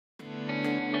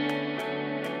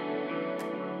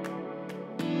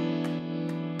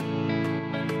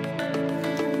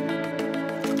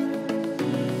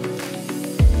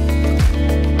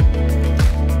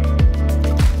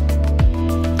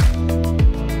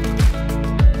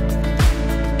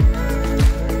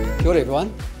good,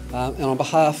 everyone. And on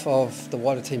behalf of the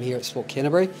wider team here at Sport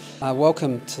Canterbury,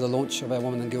 welcome to the launch of our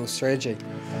Women and Girls strategy.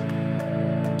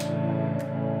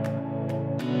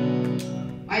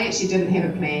 I actually didn't have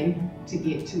a plan to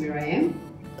get to where I am.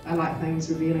 I like things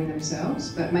revealing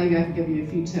themselves, but maybe I can give you a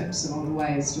few tips along the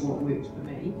way as to what worked for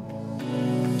me.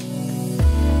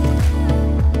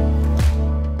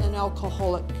 An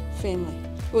alcoholic family.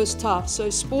 It was tough, so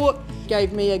sport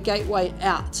gave me a gateway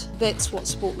out. That's what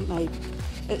sport made.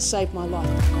 It saved my life.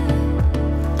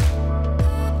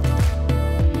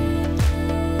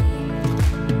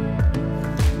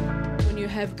 When you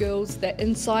have girls that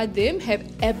inside them have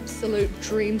absolute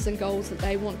dreams and goals that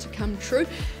they want to come true,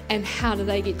 and how do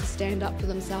they get to stand up for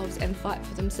themselves and fight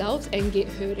for themselves and get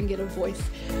heard and get a voice.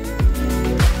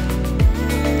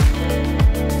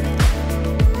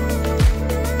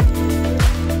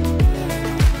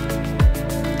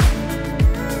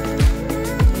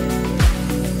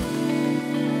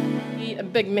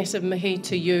 Big massive mihi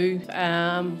to you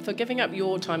for giving up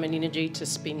your time and energy to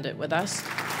spend it with us.